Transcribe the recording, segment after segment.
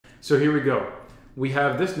So here we go. We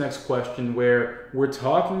have this next question where we're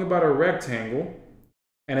talking about a rectangle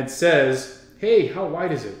and it says, hey, how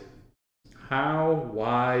wide is it? How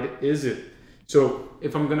wide is it? So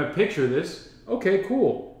if I'm gonna picture this, okay,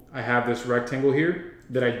 cool. I have this rectangle here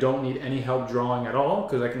that I don't need any help drawing at all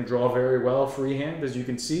because I can draw very well freehand, as you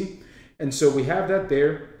can see. And so we have that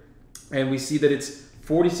there, and we see that it's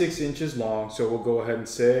 46 inches long. So we'll go ahead and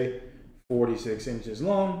say 46 inches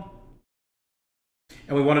long.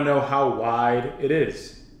 And we want to know how wide it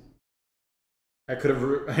is. I could have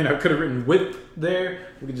written width there.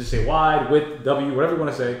 We could just say wide, width, W, whatever you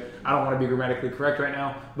want to say. I don't want to be grammatically correct right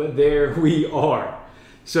now, but there we are.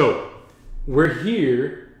 So we're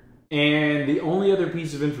here, and the only other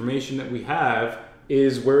piece of information that we have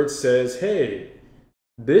is where it says, hey,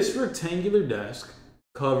 this rectangular desk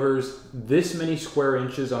covers this many square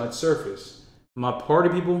inches on its surface. My party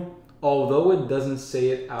people, although it doesn't say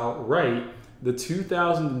it outright, the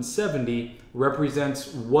 2070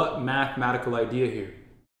 represents what mathematical idea here?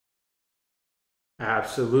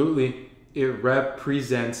 Absolutely, it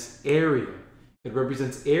represents area. It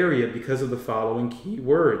represents area because of the following key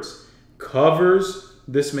words. Covers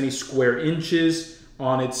this many square inches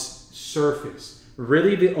on its surface.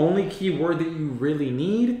 Really, the only key word that you really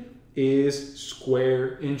need is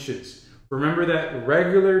square inches. Remember that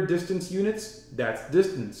regular distance units, that's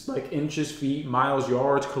distance, like inches, feet, miles,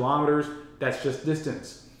 yards, kilometers, that's just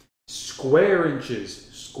distance. Square inches,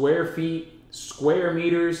 square feet, square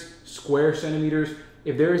meters, square centimeters.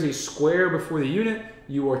 If there is a square before the unit,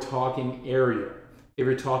 you are talking area. If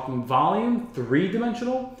you're talking volume,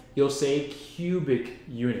 three-dimensional, you'll say cubic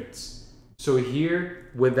units. So here,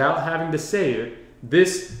 without having to say it,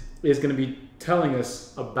 this is going to be telling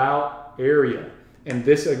us about area. And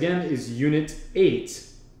this, again, is Unit 8.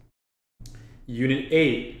 Unit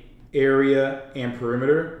 8, area and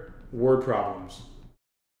perimeter. Word problems.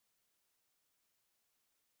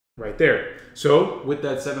 Right there. So with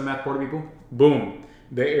that said, math party people, boom.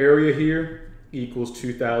 The area here equals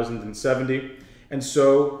 2070. And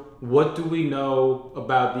so what do we know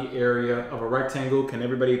about the area of a rectangle? Can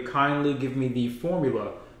everybody kindly give me the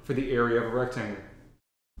formula for the area of a rectangle?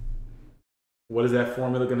 What is that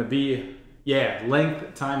formula going to be? Yeah,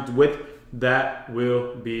 length times width. That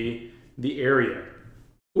will be the area.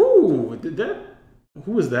 Ooh,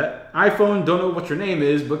 who is that? iPhone, don't know what your name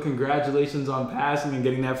is, but congratulations on passing and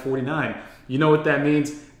getting that 49. You know what that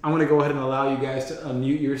means? I'm going to go ahead and allow you guys to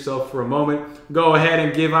unmute yourself for a moment. Go ahead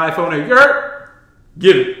and give iPhone a yurt.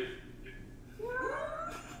 Give it.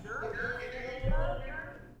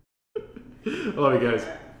 I love you guys.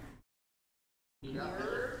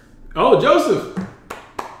 Oh, Joseph.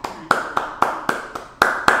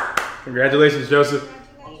 Congratulations, Joseph.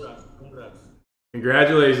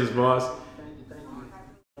 Congratulations, boss.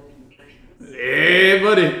 Hey,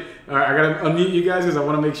 buddy. All right, I gotta unmute you guys because I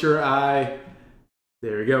want to make sure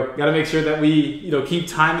there we go. Got to make sure that we, keep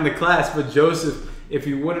time in the class. But Joseph, if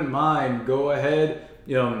you wouldn't mind, go ahead.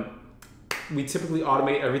 We typically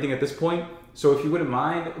automate everything at this point. So if you wouldn't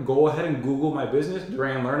mind, go ahead and Google my business,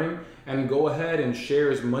 Duran Learning, and go ahead and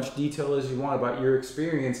share as much detail as you want about your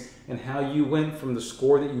experience and how you went from the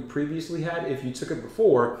score that you previously had, if you took it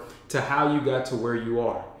before, to how you got to where you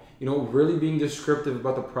are. Really being descriptive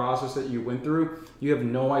about the process that you went through, you have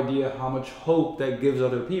no idea how much hope that gives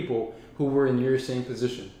other people who were in your same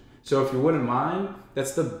position. So if you wouldn't mind,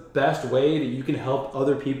 that's the best way that you can help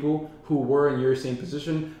other people who were in your same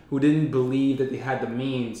position, who didn't believe that they had the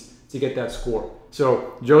means to get that score.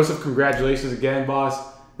 So Joseph, congratulations again, boss.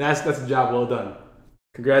 That's a job well done.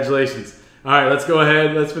 Congratulations. All right, let's go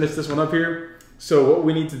ahead. Let's finish this one up here. So what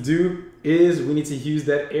we need to do is we need to use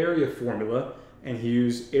that area formula and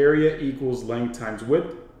use area equals length times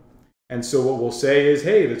width. And so what we'll say is,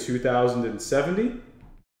 hey, the 2070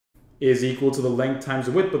 is equal to the length times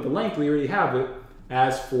the width, but the length, we already have it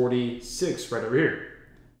as 46 right over here.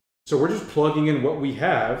 So we're just plugging in what we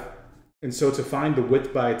have. And so to find the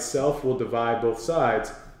width by itself, we'll divide both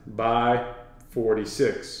sides by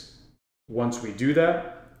 46. Once we do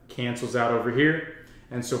that, cancels out over here.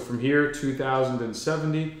 And so from here,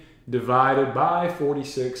 2070 divided by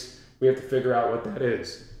 46, we have to figure out what that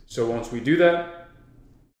is. So once we do that,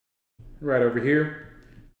 right over here,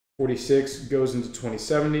 46 goes into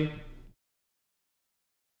 2070.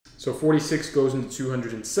 So 46 goes into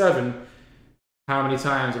 207. How many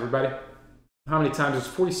times, everybody? How many times does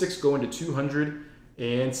 46 go into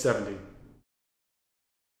 270?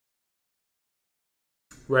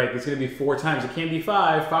 Right, it's going to be 4 times. It can't be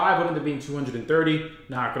 5. 5 would end up being 230.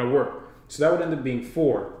 Not going to work. So that would end up being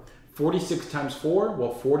 4. 46 times 4,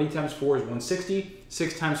 well, 40 times 4 is 160.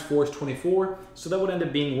 6 times 4 is 24. So that would end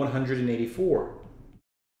up being 184.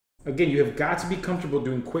 again, you have got to be comfortable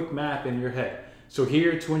doing quick math in your head. So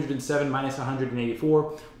here, 207 minus 184,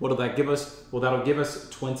 what will that give us? Well, that'll give us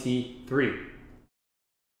 23.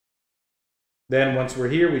 Then once we're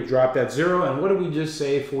here, we drop that 0, and what did we just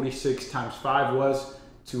say 46 times 5 was?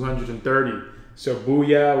 230. So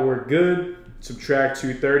booyah, we're good. Subtract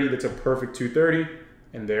 230, that's a perfect 230,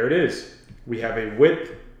 and there it is. We have a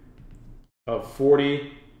width of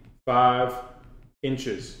 45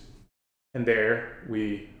 inches, and there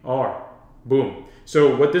we are. Boom.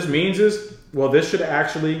 So what this means is, well, this should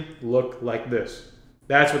actually look like this.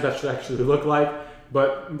 That's what that should actually look like,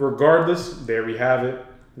 but regardless, there we have it.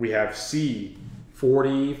 We have C,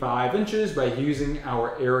 45 inches by using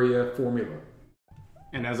our area formula.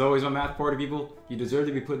 And as always, my math party people, you deserve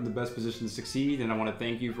to be put in the best position to succeed, and I want to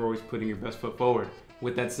thank you for always putting your best foot forward.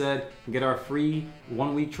 With that said, get our free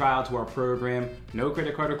 1-week trial to our program, no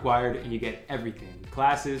credit card required, and you get everything.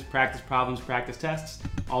 Classes, practice problems, practice tests,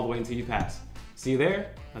 all the way until you pass. See you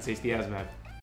there. Let's ace the ASVAB.